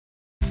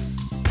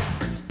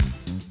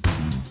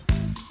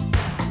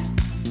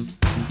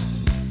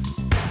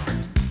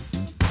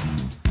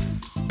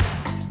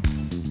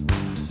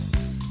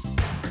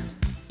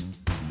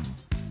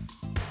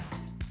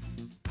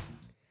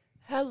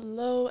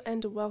Hello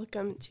and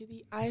welcome to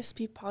the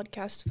ISP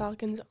podcast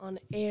Falcons on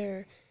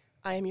Air.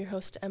 I am your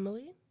host,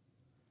 Emily.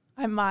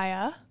 I'm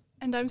Maya.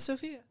 And I'm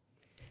Sophia.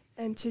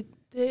 And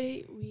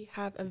today we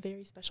have a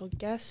very special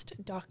guest,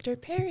 Dr.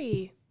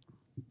 Perry.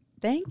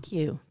 Thank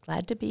you.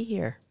 Glad to be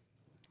here.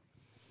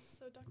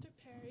 So, Dr.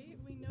 Perry,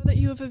 we know that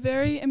you have a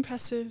very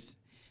impressive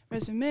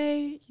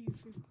resume.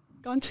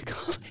 You've gone to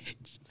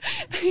college.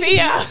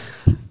 Thea!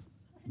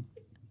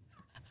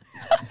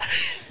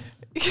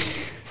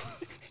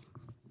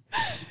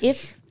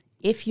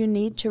 If you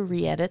need to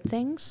re-edit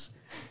things,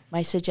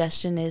 my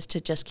suggestion is to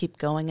just keep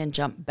going and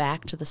jump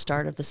back to the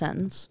start of the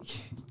sentence.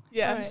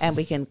 Yes. And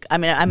we can,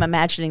 I'm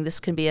imagining this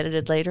can be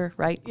edited later,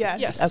 right?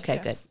 Yes. Okay,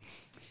 yes.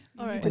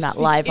 good. All right. We're not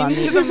live on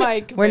into the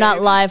mic. We're not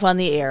babe. live on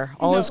the air.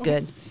 All is No.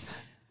 good.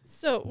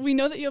 So, we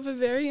know that you have a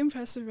very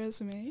impressive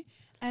resume,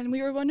 and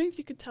we were wondering if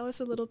you could tell us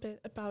a little bit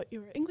about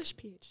your English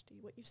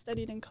PhD, what you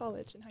studied in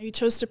college, and how you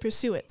chose to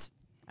pursue it.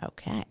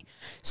 Okay.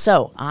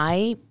 So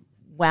I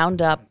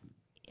wound up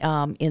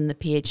in the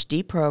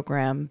PhD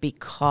program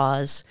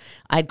because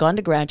I'd gone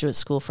to graduate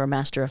school for a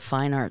Master of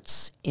Fine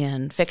Arts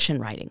in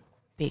fiction writing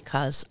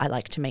because I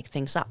like to make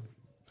things up.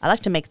 I like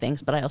to make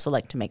things, but I also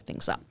like to make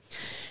things up.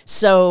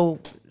 So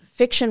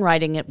fiction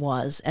writing it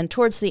was, and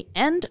towards the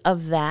end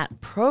of that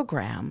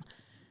program,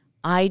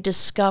 I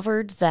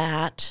discovered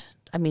it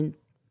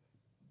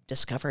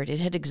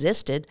had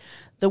existed.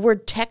 The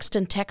word text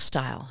and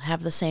textile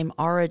have the same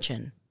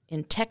origin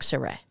in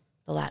texere,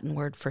 the Latin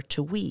word for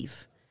to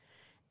weave.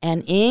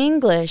 And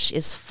English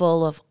is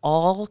full of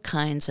all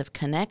kinds of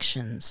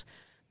connections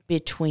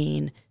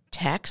between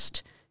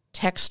text,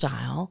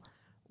 textile,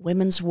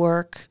 women's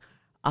work,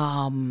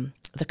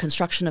 the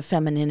construction of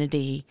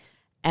femininity,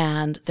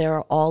 and there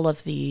are all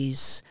of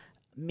these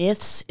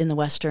myths in the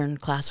Western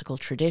classical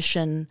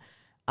tradition,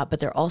 but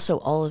there are also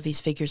all of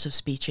these figures of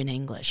speech in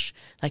English,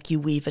 like you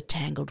weave a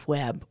tangled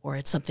web, or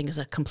it's something as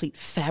a complete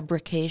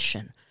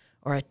fabrication,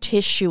 or a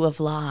tissue of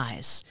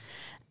lies.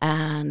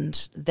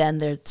 And then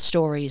there's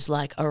stories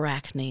like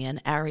Arachne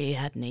and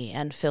Ariadne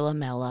and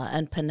Philomela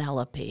and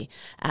Penelope.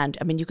 And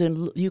you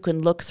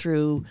can look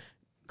through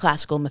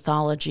classical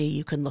mythology,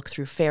 you can look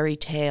through fairy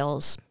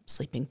tales,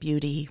 Sleeping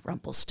Beauty,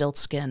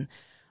 Rumpelstiltskin.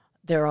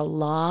 There are a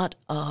lot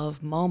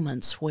of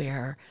moments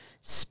where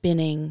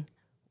spinning,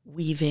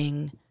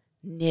 weaving,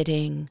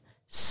 knitting,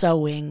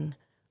 sewing,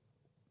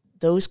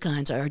 those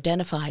kinds are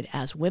identified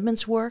as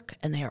women's work,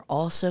 and they are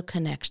also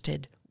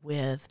connected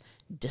with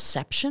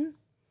deception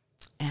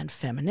and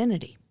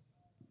femininity.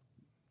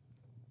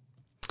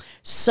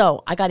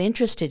 So I got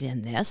interested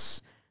in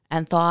this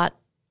and thought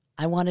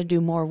I want to do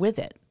more with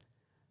it.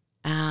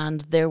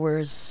 And there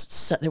were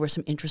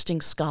some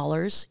interesting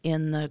scholars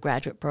in the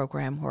graduate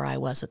program where I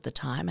was at the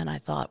time, and I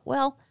thought,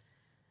 well,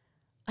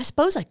 I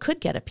suppose I could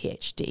get a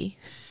PhD.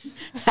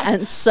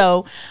 And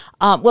so,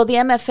 the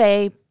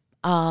MFA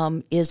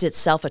is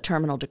itself a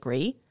terminal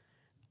degree.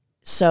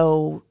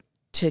 So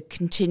to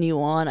continue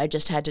on, I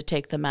just had to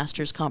take the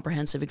Master's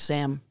Comprehensive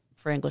Exam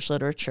for English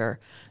Literature.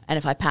 And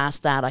if I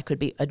passed that, I could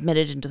be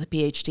admitted into the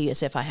PhD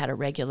as if I had a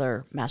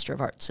regular Master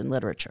of Arts in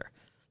Literature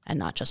and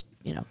not just,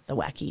 the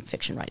wacky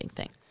fiction writing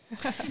thing.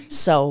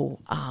 So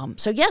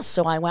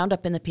I wound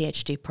up in the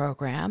PhD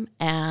program,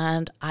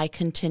 and I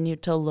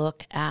continued to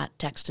look at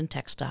text and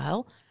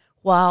textile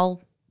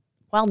while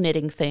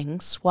knitting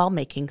things, while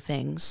making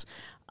things,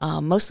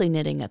 mostly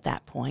knitting at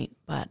that point,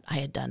 but I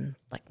had done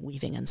like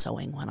weaving and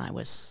sewing when I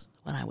was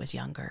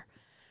younger.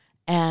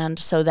 And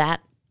so that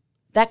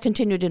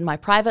continued in my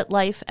private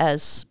life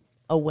as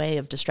a way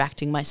of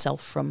distracting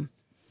myself from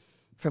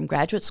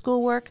graduate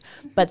school work.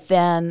 But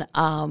then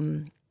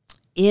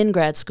in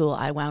grad school,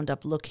 I wound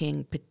up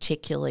looking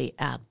particularly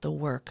at the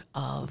work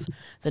of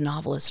the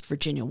novelist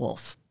Virginia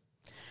Woolf.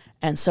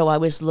 And so I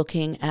was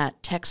looking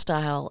at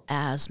textile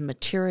as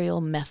material,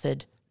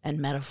 method, and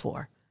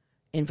metaphor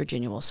in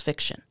Virginia Woolf's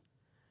fiction.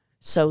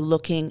 So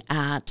looking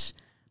at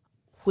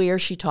where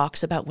she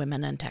talks about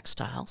women and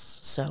textiles.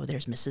 So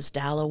there's Mrs.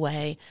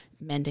 Dalloway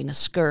mending a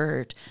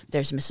skirt.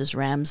 There's Mrs.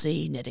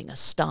 Ramsay knitting a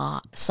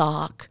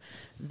sock.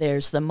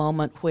 There's the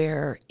moment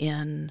where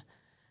in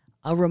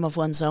A Room of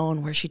One's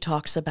Own where she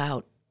talks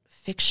about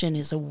fiction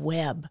is a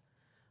web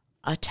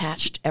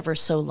attached ever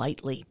so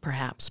lightly,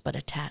 perhaps, but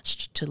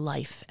attached to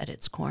life at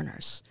its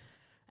corners.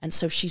 And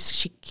so she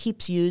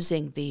keeps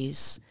using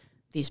these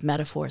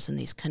metaphors and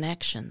these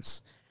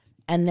connections,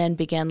 and then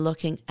began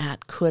looking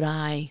at could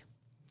I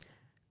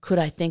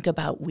think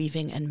about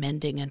weaving and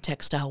mending and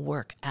textile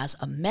work as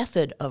a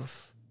method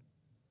of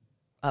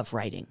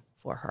writing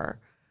for her,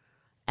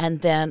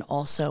 and then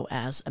also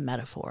as a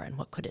metaphor, and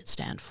what could it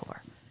stand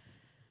for?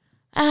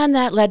 And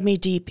that led me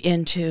deep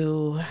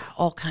into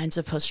all kinds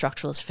of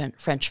post-structuralist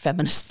French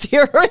feminist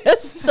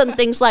theorists and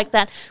things like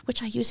that,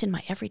 which I use in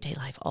my everyday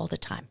life all the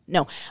time.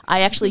 No,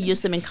 I actually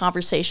use them in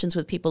conversations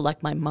with people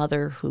like my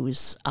mother,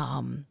 who's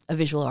a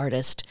visual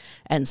artist.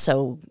 And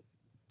so,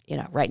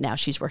 right now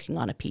she's working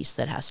on a piece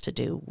that has to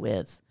do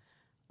with,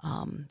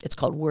 it's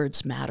called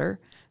Words Matter.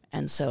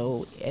 And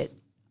so it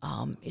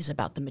is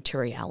about the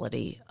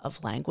materiality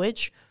of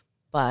language.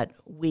 but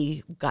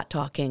we got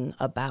talking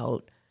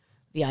about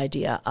the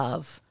idea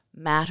of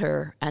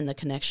matter and the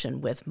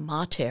connection with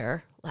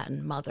mater,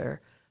 Latin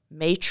mother,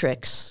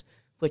 matrix,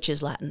 which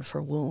is Latin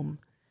for womb.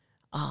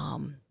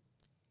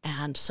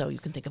 And so you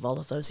can think of all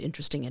of those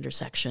interesting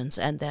intersections.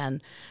 And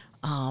then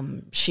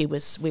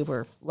we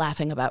were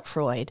laughing about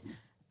Freud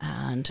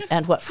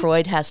and what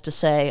Freud has to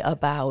say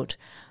about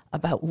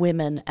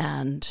women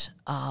and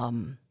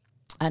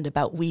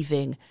about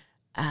weaving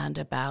and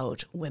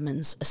about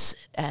women's,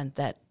 and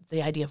that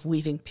the idea of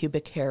weaving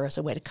pubic hair as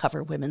a way to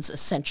cover women's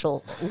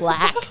essential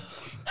lack,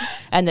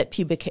 and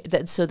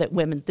that so that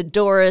women,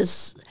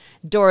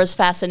 Dora's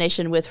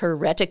fascination with her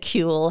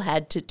reticule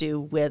had to do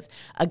with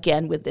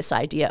this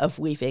idea of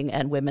weaving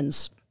and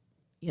women's,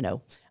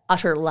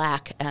 utter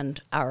lack,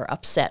 and our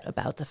upset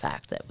about the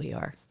fact that we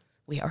are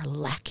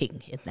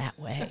lacking in that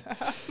way.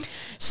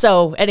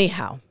 So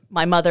anyhow,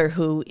 my mother,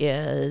 who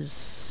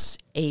is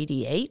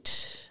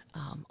 88,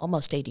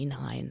 almost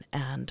 89,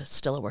 and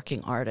still a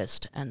working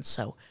artist, and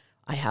so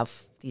I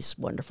have these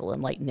wonderful,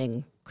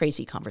 enlightening,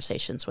 crazy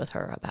conversations with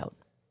her about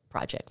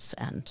projects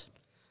and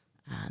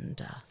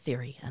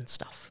theory and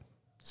stuff.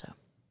 So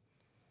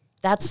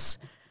that's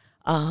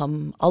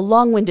a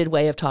long-winded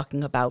way of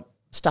talking about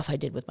stuff I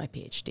did with my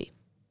PhD.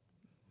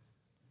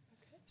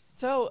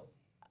 So,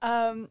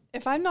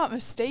 if I'm not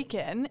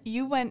mistaken,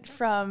 you went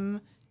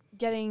from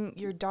getting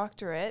your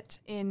doctorate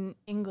in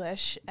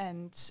English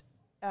and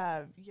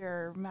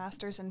your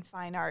master's in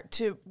fine art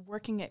to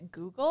working at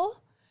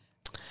Google?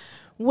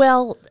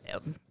 Well,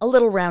 a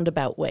little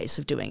roundabout ways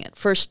of doing it.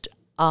 First,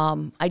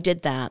 I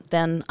did that.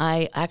 Then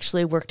I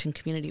actually worked in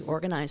community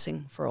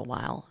organizing for a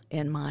while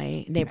in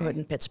my neighborhood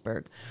in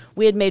Pittsburgh.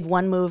 We had made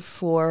one move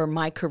for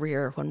my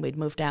career when we'd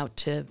moved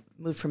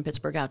from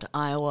Pittsburgh out to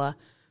Iowa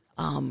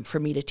for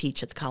me to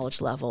teach at the college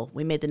level.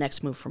 We made the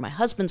next move for my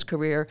husband's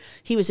career.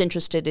 He was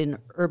interested in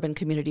urban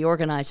community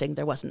organizing.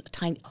 There wasn't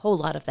a whole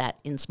lot of that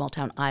in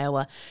small-town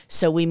Iowa,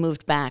 so we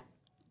moved back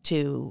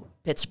to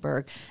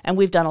Pittsburgh, and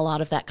we've done a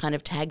lot of that kind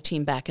of tag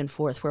team back and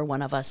forth where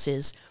one of us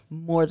is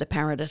more the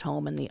parent at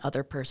home and the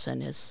other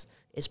person is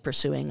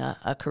pursuing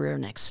a career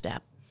next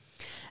step.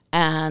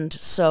 And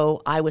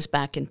so I was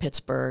back in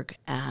Pittsburgh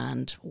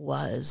and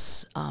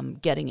was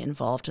getting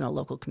involved in a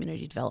local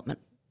community development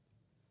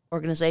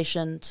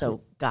organization,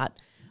 so got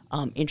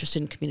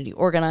interested in community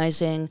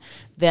organizing,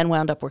 then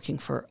wound up working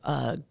for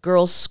a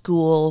girls'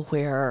 school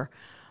where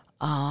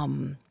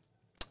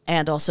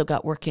and also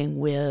got working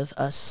with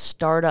a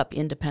startup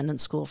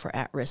independent school for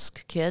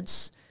at-risk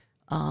kids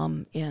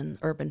in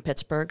urban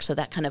Pittsburgh. So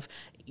that kind of,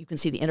 you can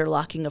see the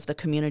interlocking of the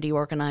community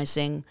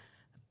organizing,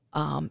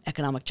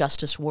 economic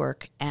justice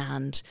work,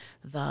 and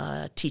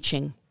the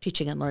teaching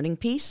and learning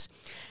piece.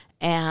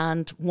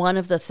 And one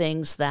of the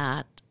things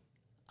that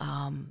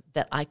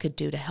I could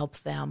do to help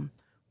them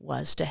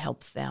was to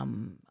help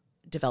them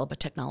develop a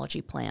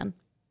technology plan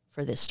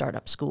for this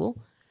startup school.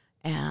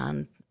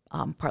 And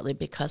partly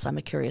because I'm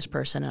a curious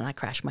person and I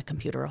crashed my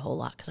computer a whole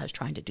lot because I was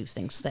trying to do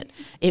things that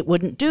it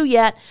wouldn't do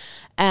yet.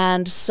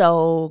 And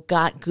so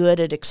got good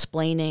at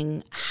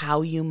explaining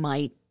how you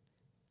might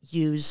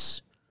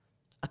use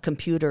a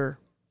computer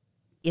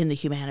in the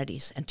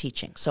humanities and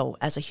teaching. So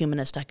as a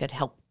humanist, I could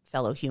help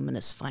fellow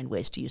humanists find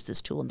ways to use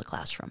this tool in the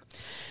classroom.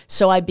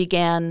 So I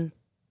began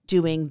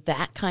doing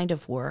that kind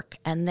of work,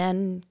 and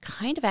then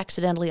kind of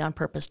accidentally on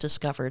purpose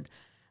discovered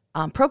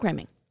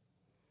programming.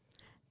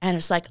 And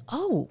it's like,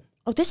 oh,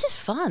 this is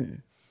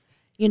fun.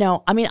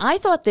 I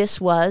thought this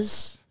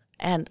was,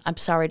 and I'm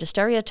sorry to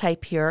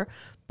stereotype here,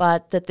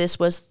 but that this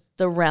was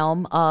the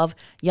realm of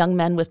young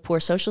men with poor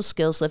social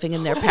skills living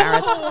in their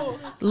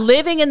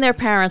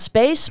parents'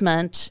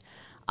 basement,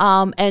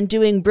 and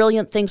doing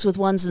brilliant things with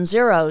ones and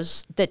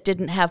zeros that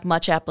didn't have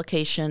much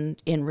application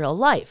in real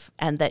life.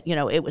 And that,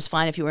 it was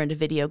fine if you were into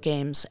video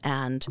games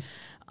and,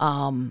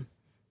 and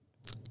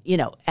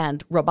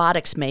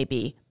robotics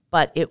maybe,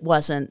 but it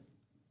wasn't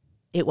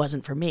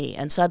for me.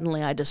 And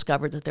suddenly I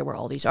discovered that there were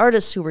all these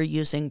artists who were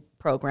using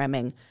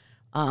programming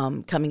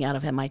coming out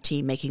of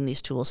MIT, making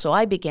these tools. So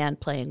I began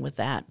playing with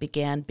that,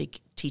 began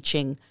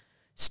teaching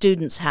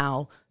students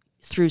how,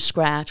 through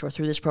Scratch or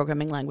through this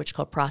programming language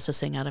called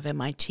Processing out of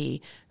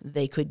MIT,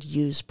 they could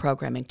use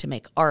programming to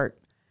make art.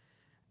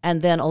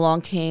 And then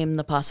along came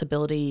the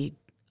possibility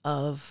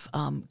of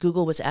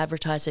Google was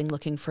advertising,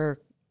 looking for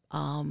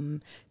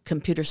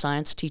computer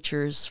science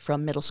teachers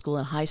from middle school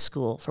and high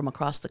school from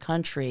across the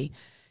country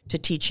to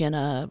teach in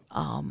a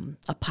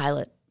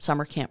pilot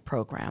summer camp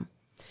program.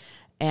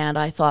 And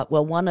I thought,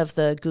 well, one of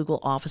the Google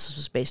offices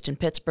was based in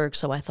Pittsburgh,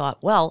 so I thought,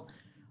 well,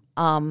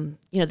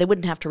 they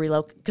wouldn't have to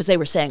relocate, because they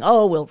were saying,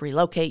 oh, we'll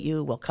relocate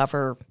you, we'll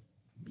cover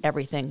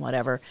everything,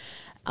 whatever,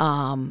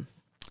 and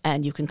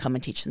you can come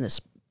and teach in this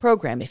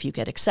program if you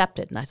get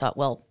accepted. And I thought,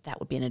 well, that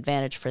would be an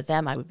advantage for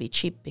them. I would be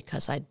cheap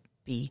because I'd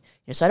be,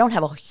 so I don't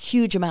have a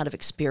huge amount of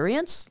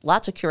experience,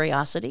 lots of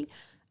curiosity,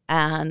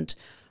 and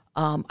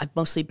I've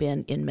mostly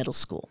been in middle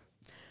school.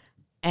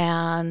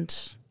 And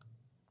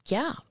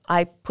yeah,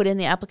 I put in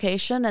the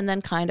application and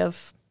then kind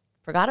of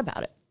forgot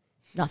about it.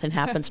 Nothing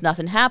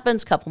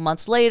happens. Couple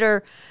months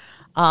later,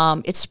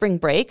 It's spring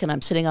break, and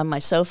I'm sitting on my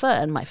sofa,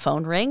 and my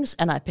phone rings,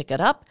 and I pick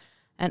it up,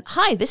 and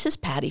hi, this is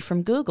Patty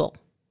from Google.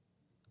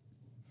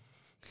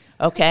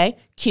 Okay,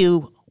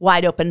 cue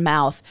wide open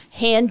mouth,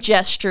 hand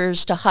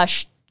gestures to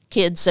hush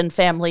kids and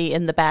family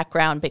in the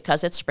background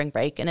because it's spring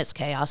break and it's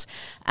chaos.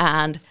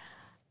 And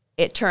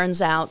it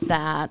turns out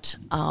that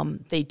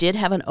they did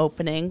have an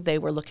opening. They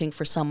were looking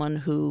for someone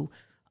who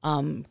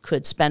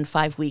could spend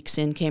 5 weeks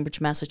in Cambridge,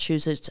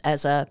 Massachusetts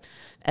as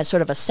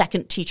sort of a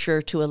second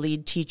teacher to a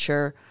lead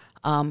teacher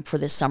for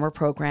this summer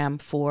program.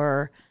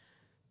 The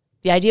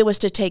idea was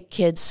to take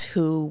kids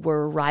who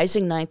were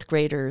rising ninth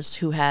graders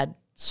who had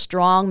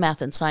strong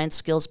math and science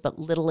skills but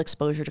little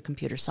exposure to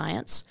computer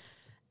science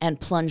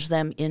and plunge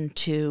them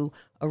into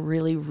a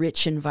really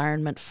rich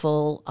environment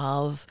full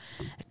of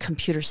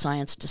computer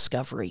science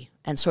discovery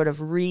and sort of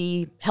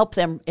help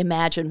them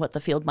imagine what the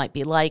field might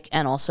be like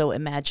and also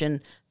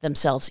imagine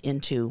themselves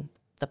into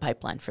the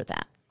pipeline for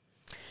that.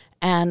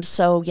 And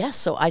so,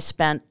 so I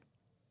spent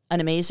an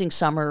amazing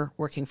summer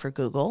working for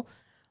Google.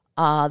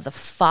 The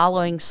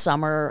following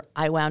summer,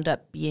 I wound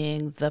up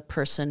being the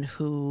person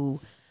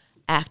who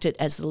acted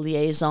as the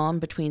liaison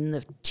between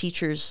the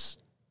teachers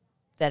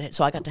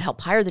so I got to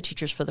help hire the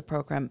teachers for the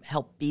program,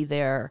 help be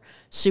their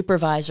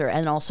supervisor,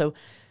 and also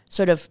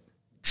sort of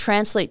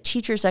translate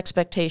teachers'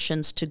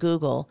 expectations to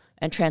Google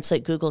and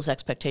translate Google's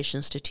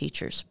expectations to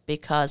teachers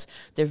because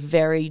they're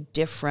very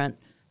different.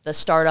 The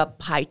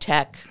startup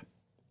high-tech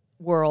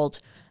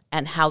world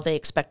and how they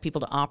expect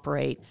people to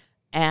operate,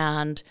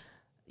 and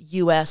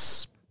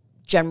U.S.,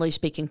 generally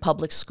speaking,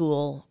 public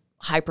school,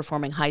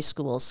 high-performing high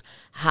schools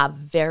have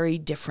very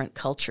different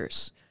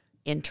cultures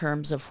in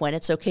terms of when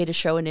it's okay to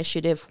show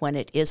initiative, when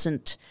it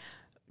isn't.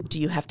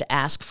 Do you have to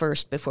ask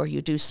first before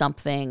you do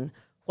something?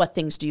 What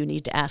things do you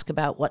need to ask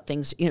about? What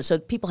things, so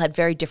people had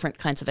very different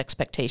kinds of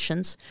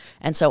expectations.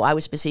 And so I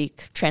was busy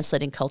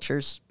translating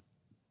cultures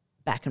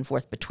back and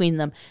forth between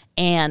them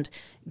and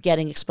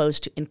getting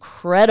exposed to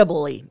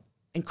incredible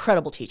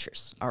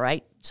teachers, all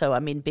right? So,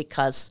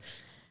 because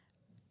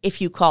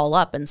if you call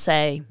up and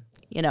say,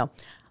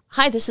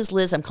 hi, this is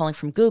Liz, I'm calling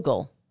from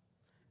Google,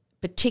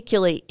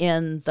 particularly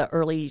in the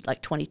early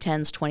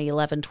 2010s,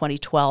 2011,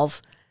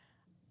 2012,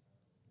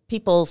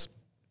 people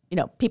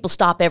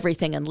stop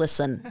everything and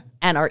listen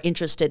and are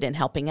interested in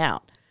helping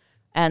out.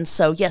 And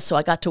so, so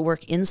I got to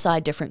work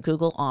inside different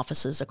Google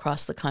offices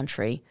across the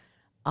country,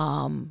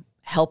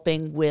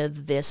 helping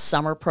with this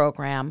summer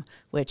program,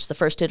 which the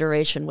first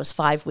iteration was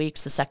 5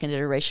 weeks, the second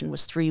iteration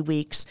was 3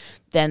 weeks.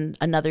 Then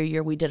another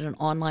year we did an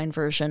online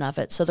version of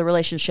it. So the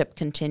relationship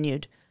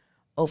continued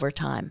over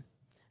time.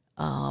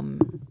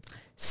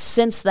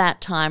 Since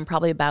that time,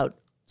 probably about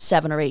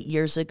 7 or 8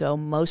 years ago,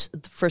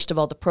 first of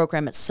all, the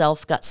program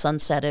itself got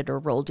sunsetted or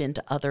rolled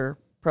into other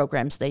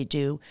programs they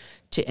do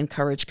to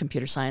encourage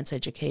computer science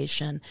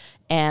education.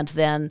 And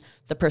then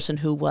the person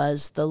who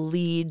was the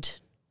lead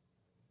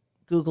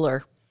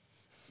Googler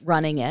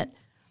running it,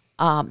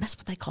 that's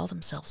what they call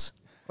themselves,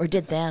 or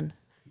did then.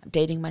 I'm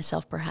dating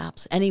myself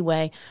perhaps.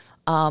 Anyway,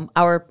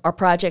 our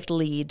project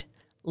lead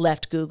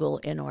left Google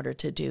in order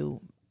to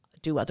do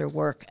other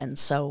work, and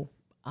so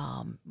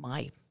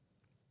my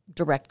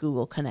direct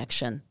Google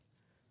connection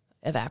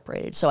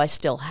evaporated. So I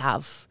still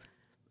have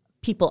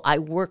people I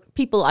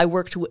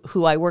worked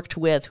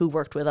with who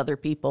worked with other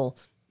people.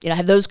 I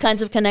have those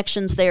kinds of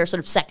connections there, sort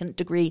of second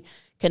degree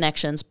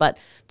connections, but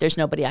there's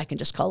nobody I can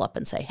just call up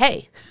and say,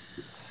 hey,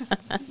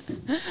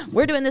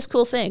 we're doing this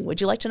cool thing.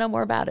 Would you like to know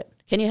more about it?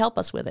 Can you help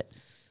us with it?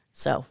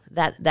 So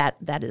that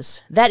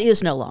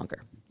is no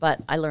longer,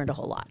 but I learned a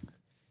whole lot.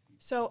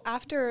 So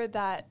after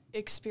that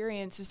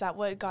experience, is that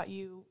what got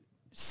you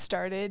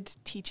started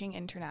teaching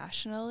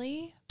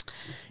internationally?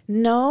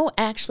 No,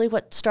 actually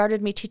what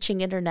started me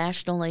teaching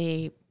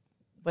internationally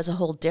was a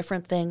whole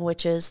different thing,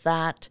 which is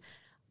that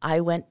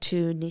I went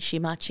to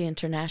Nishimachi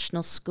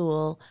International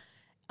School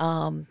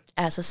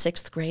as a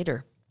 6th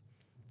grader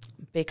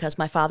because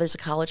my father's a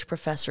college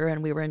professor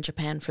and we were in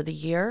Japan for the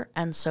year,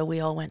 and so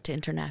we all went to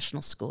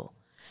international school.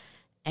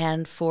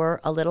 And for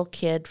a little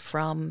kid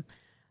from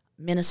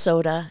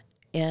Minnesota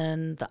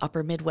in the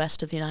upper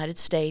Midwest of the United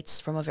States,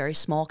 from a very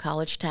small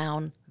college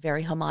town,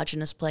 very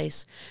homogenous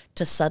place,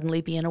 to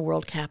suddenly be in a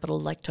world capital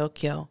like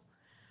Tokyo,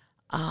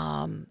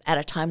 at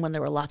a time when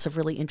there were lots of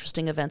really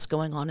interesting events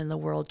going on in the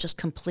world, just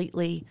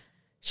completely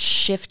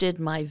shifted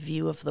my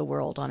view of the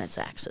world on its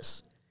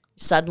axis.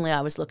 Suddenly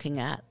I was looking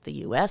at the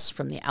U.S.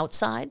 from the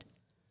outside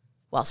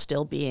while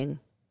still being,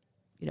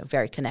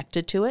 very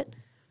connected to it,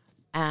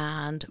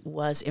 and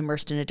was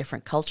immersed in a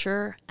different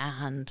culture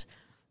and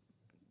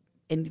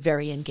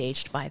very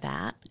engaged by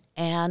that,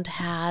 and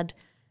had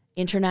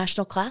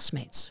international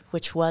classmates,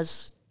 which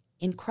was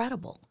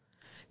incredible.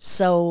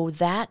 So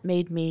that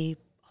made me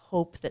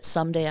hope that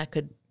someday I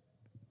could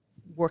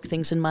work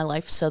things in my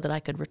life so that I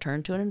could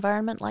return to an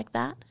environment like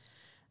that.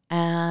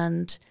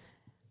 And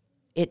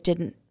it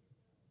didn't,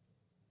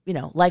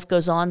 life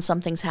goes on,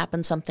 some things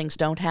happen, some things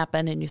don't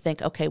happen, and you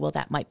think, okay, well,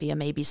 that might be a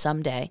maybe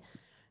someday.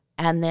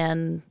 And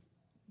then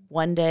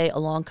one day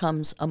along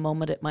comes a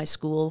moment at my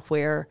school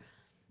where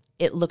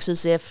it looks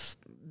as if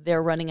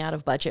they're running out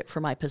of budget for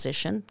my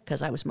position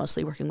because I was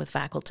mostly working with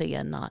faculty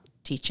and not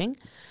teaching.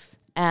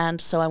 And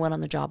so I went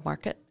on the job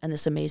market, and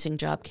this amazing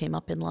job came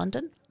up in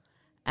London.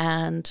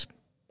 And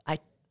I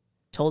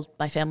told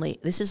my family,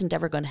 this isn't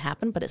ever going to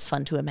happen, but it's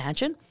fun to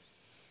imagine.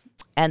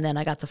 And then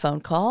I got the phone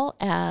call,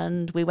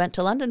 and we went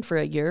to London for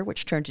a year,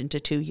 which turned into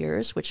 2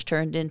 years, which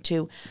turned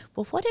into,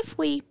 well, what if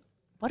we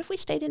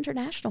stayed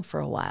international for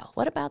a while?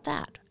 What about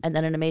that? And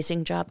then an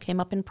amazing job came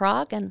up in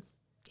Prague, and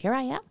here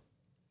I am.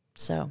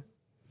 So.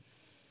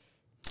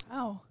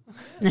 Oh.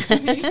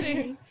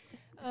 Amazing.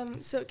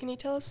 So can you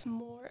tell us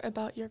more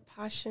about your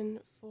passion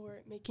for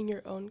making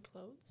your own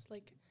clothes?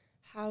 Like,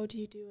 how do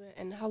you do it,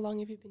 and how long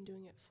have you been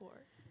doing it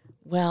for?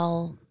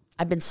 Well,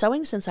 I've been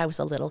sewing since I was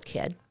a little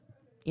kid,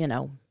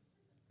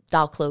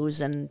 doll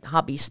clothes and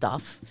hobby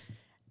stuff.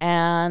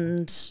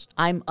 And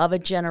I'm of a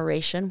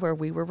generation where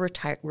we were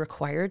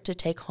required to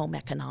take home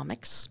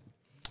economics,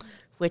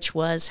 which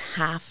was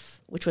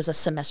a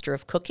semester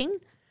of cooking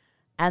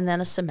and then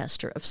a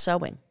semester of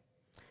sewing.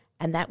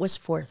 And that was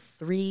for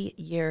 3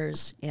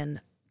 years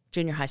in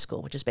junior high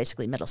school, which is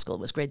basically middle school.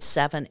 It was grades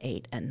 7,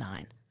 8, and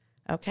 9.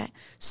 Okay?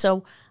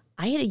 So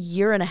I had a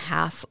year and a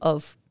half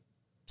of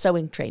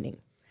sewing training.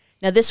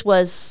 Now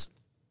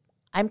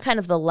I'm kind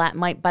of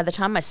by the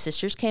time my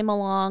sisters came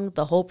along,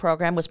 the whole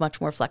program was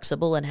much more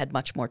flexible and had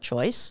much more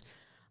choice.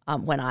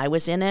 When I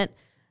was in it,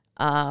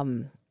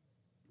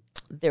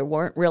 there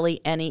weren't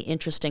really any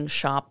interesting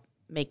shop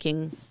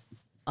making,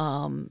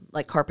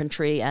 like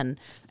carpentry and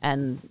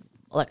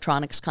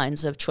electronics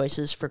kinds of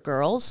choices for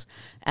girls.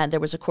 And there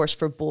was a course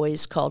for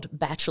boys called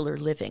Bachelor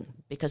Living,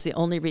 because the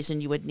only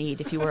reason you would need,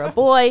 if you were a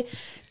boy,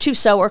 to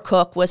sew or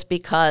cook was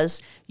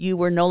because you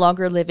were no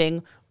longer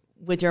living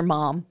with your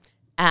mom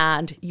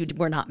and you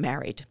were not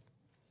married.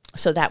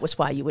 So that was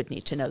why you would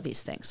need to know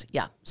these things.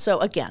 Yeah. So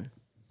again,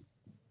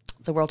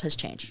 the world has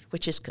changed,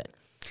 which is good.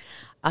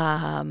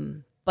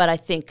 But I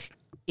think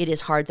it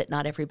is hard that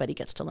not everybody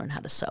gets to learn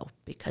how to sew,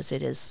 because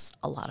it is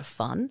a lot of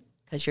fun,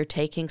 because you're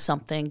taking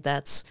something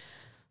that's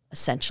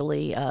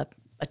essentially a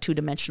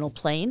two-dimensional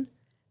plane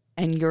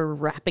and you're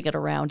wrapping it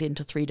around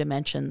into 3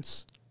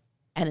 dimensions.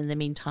 And in the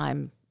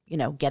meantime,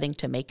 getting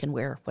to make and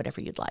wear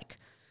whatever you'd like.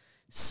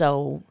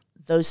 So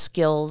those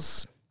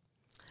skills,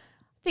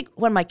 I think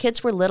when my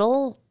kids were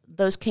little,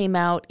 those came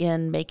out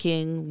in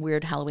making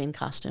weird Halloween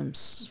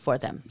costumes for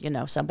them.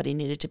 Somebody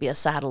needed to be a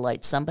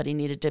satellite. Somebody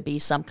needed to be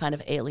some kind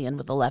of alien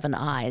with 11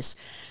 eyes.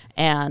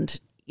 And,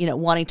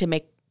 wanting to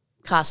make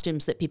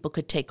costumes that people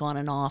could take on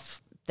and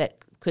off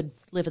that could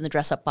live in the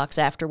dress-up box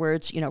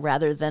afterwards,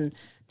 rather than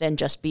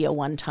just be a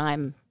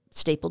one-time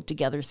stapled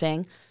together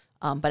thing.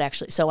 But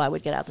actually, so I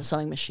would get out the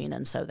sewing machine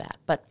and sew that.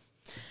 But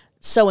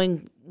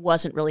sewing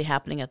wasn't really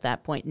happening at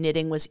that point.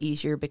 Knitting was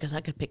easier because I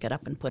could pick it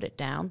up and put it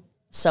down.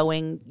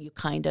 Sewing, you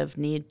kind of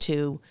need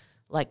to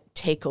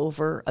take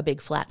over a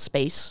big flat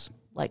space,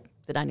 like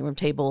the dining room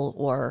table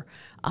or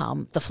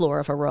the floor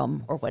of a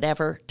room or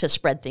whatever, to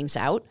spread things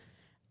out.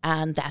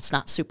 And that's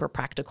not super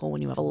practical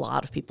when you have a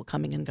lot of people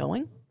coming and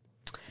going.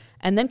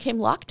 And then came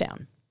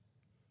lockdown.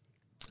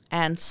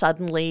 And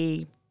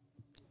suddenly,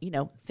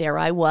 there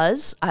I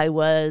was. I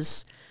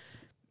was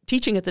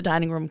teaching at the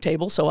dining room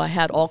table, so I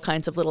had all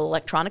kinds of little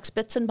electronics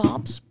bits and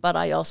bobs, but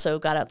I also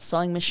got out the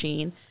sewing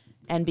machine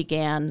and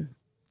began,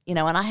 and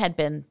I had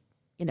been,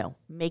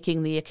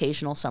 making the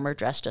occasional summer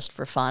dress just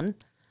for fun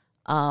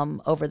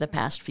over the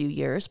past few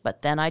years.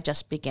 But then I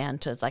just began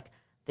to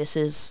this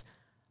is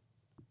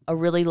a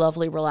really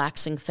lovely,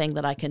 relaxing thing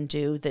that I can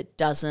do that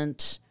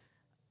doesn't,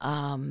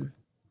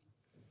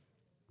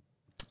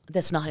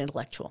 that's not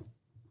intellectual,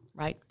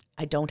 right?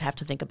 I don't have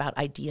to think about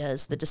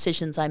ideas. The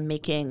decisions I'm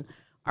making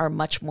are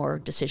much more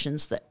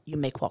decisions that you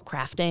make while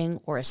crafting,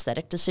 or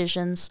aesthetic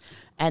decisions,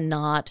 and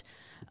not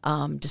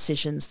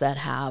decisions that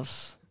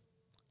have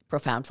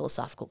profound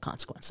philosophical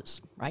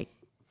consequences, right?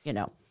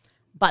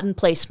 Button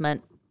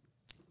placement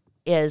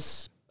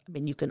is,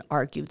 you can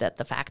argue that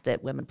the fact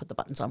that women put the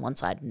buttons on one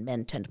side and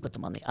men tend to put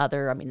them on the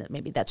other,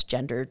 maybe that's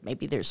gendered,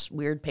 maybe there's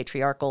weird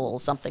patriarchal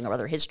something or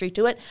other history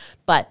to it,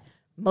 but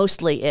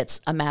mostly it's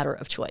a matter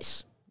of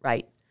choice,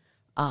 right?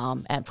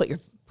 And put your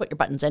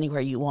buttons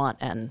anywhere you want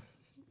and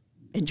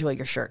enjoy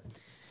your shirt.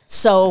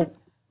 So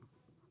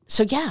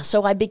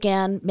I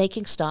began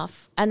making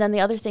stuff. And then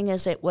the other thing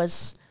is it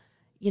was,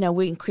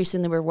 we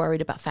increasingly were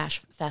worried about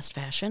fast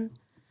fashion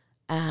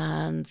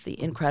and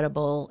the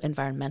incredible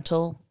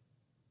environmental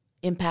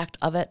impact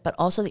of it, but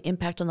also the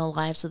impact on the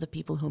lives of the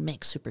people who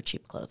make super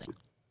cheap clothing.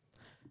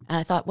 And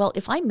I thought, well,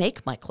 if I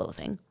make my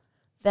clothing,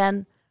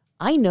 then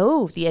I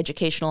know the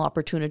educational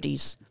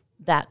opportunities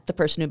that the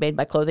person who made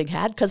my clothing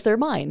had, because they're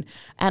mine.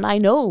 And I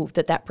know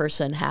that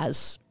person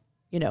has,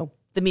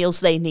 the meals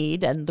they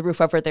need and the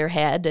roof over their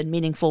head and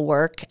meaningful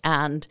work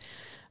and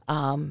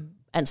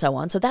so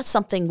on. So that's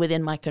something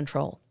within my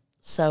control.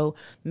 So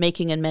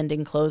making and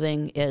mending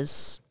clothing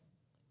it's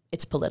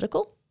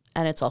political,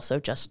 and it's also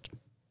just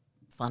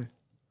fun.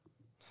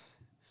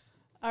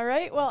 All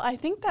right. Well, I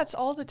think that's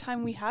all the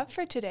time we have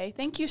for today.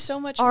 Thank you so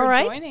much All for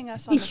right. joining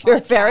us on the podcast. You're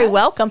very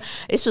welcome.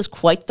 This was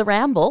quite the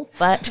ramble,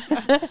 but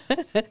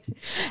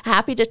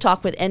happy to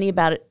talk with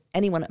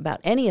anyone about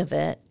any of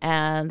it.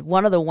 And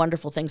one of the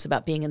wonderful things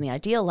about being in the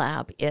Idea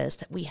Lab is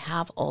that we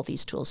have all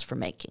these tools for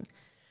making.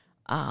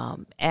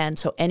 And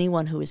so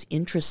anyone who is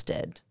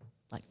interested,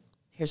 like,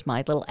 here's my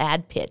little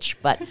ad pitch,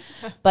 but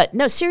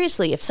no,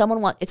 seriously, if someone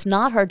wants, it's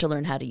not hard to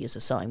learn how to use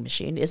a sewing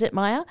machine, is it,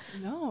 Maya?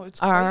 No, it's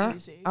quite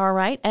easy. All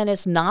right, and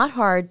it's not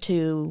hard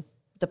the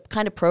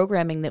kind of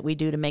programming that we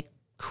do to make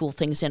cool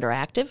things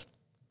interactive,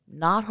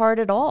 not hard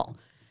at all.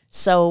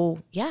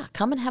 So yeah,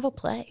 come and have a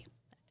play.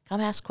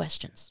 Come ask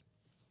questions.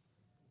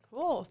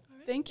 Cool.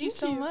 Thank you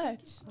so much.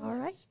 All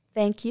right,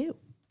 thank you.